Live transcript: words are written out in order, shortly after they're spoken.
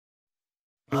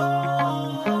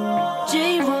JRoa,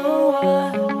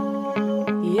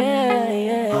 yeah,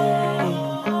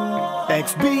 yeah.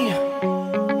 XB,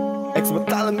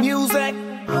 X-Batala Music.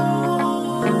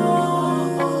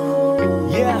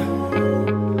 Yeah.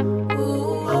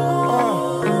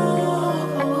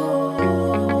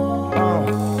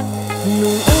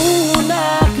 Nung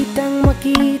una kitang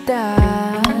makita,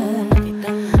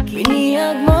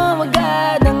 binihag mo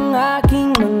agad ang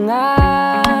aking mga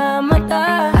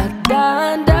mata. At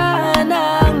dahan-dahan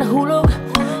ang nahulog,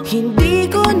 hindi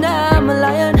ko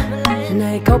namalayan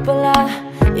na ikaw pala,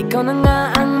 ikaw na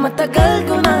nga ang matagal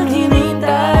ko nang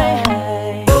hinintay.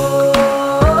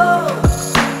 Oh,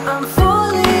 I'm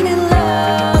falling in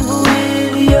love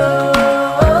with you.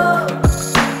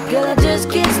 Girl, I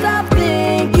just can't stop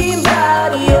thinking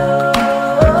about you.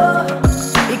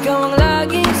 Ikaw ang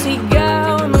laging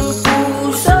sigaw ng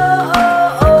pusong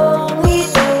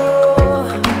ito.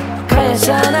 Kaya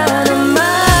sana naman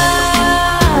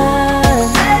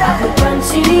ako'y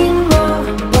pansinin mo,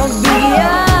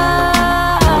 pagbigyan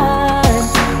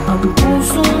ang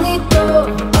pusong ito.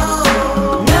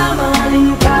 Na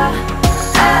mahalin ka,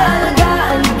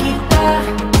 aalagaan kita.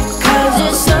 'Cause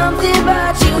there's something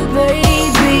about you,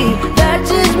 baby, that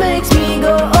just makes me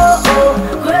go oh oh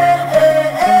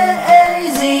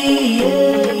crazy.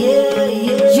 Yeah, yeah,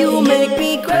 yeah. You make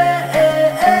me crazy,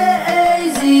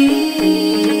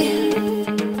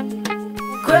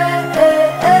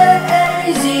 crazy.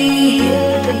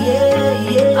 Yeah, yeah,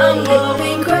 yeah. I'm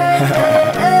going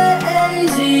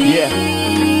crazy. Yeah.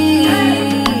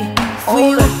 For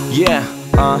you. Yeah,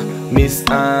 Miss,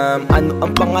 ano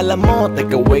ang pangalan mo?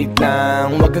 Teka, wait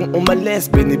lang, wag kang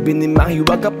umalis. Binibining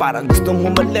mahiwag ka, parang gustong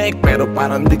humalik, pero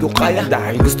parang di ko kaya.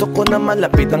 Dahil gusto ko na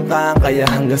malapitan ka, kaya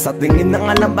hanggang sa tingin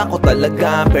ng alam ba ko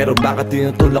talaga. Pero bakit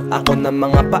tinutulak ako ng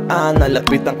mga paa?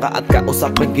 Nalapitan ka at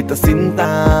kausapin kita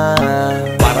sinta.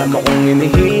 Para mo kong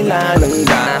inihila ng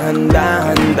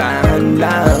dahan-dahan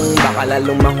lang. Baka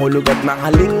lalong mahulog at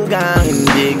mahalin ka.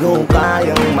 Hindi ko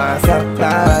kayang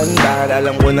masaktan, dahil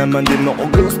alam ko naman din mo ko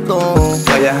gusto.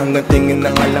 Kaya hanggang tingin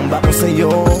ng alam ba ko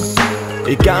sa'yo.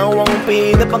 Ikaw ang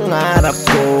pinapangarap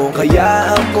ko,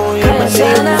 kaya ako'y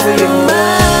masin sa'yo.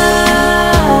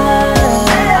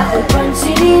 Ako'y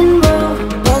pansinin mo,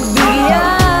 pagbigyan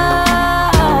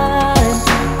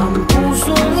ang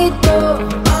pusong ito.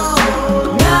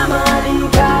 Na mahalin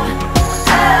ka,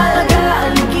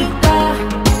 aalagaan kita.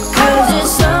 'Cause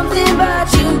there's something about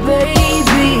you,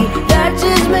 baby, that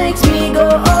just makes me go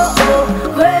oh oh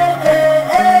crazy.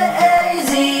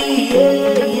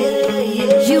 Yeah, yeah,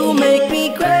 yeah. You make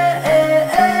me crazy,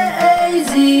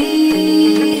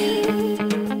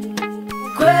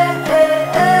 crazy.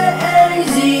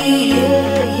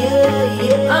 Yeah, yeah,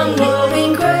 yeah. I'm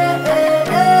going crazy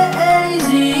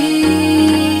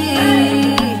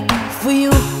for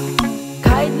you.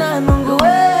 Kahit na anong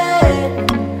gawin,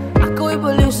 ako'y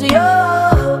baliw sa'yo.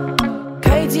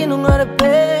 Kahit sinong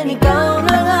harapin, ikaw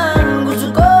na nga ang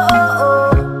gusto ko.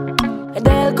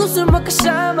 Dahil gusto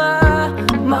magkasama,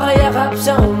 makayakap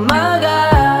sa umaga.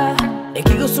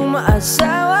 Ika'y gustong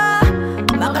maasawa,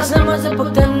 makasama sa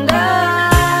pagtanda.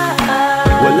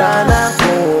 Wala na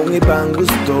akong ibang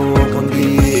gusto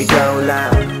kundi ikaw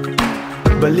lang.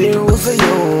 Baliw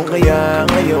sa'yo, kaya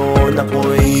ngayon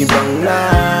ako'y ibang na.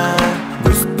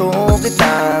 Gusto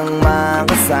kitang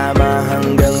makasama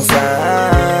hanggang sa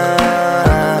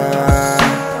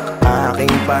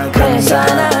aking Kaya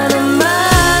sana pagkanda. naman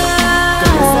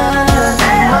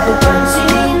ako'y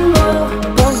pansinin mo,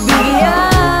 pagbigyan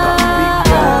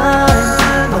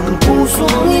ang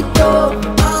pusong ito.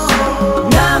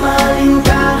 Na mahalin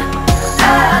ka,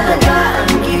 aalagaan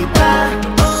kita.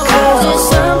 'Cause there's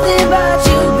something about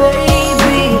you,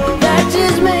 baby, that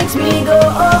just makes me go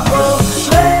oh oh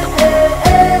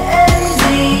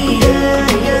crazy. Yeah,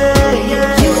 yeah,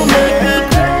 yeah. You make me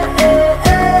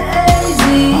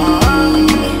crazy,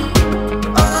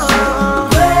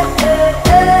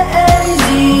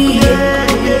 crazy. Yeah,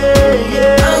 yeah,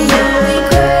 yeah. I'm going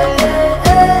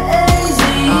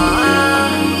crazy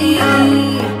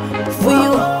for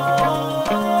you.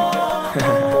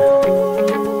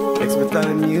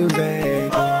 X-Batala Music.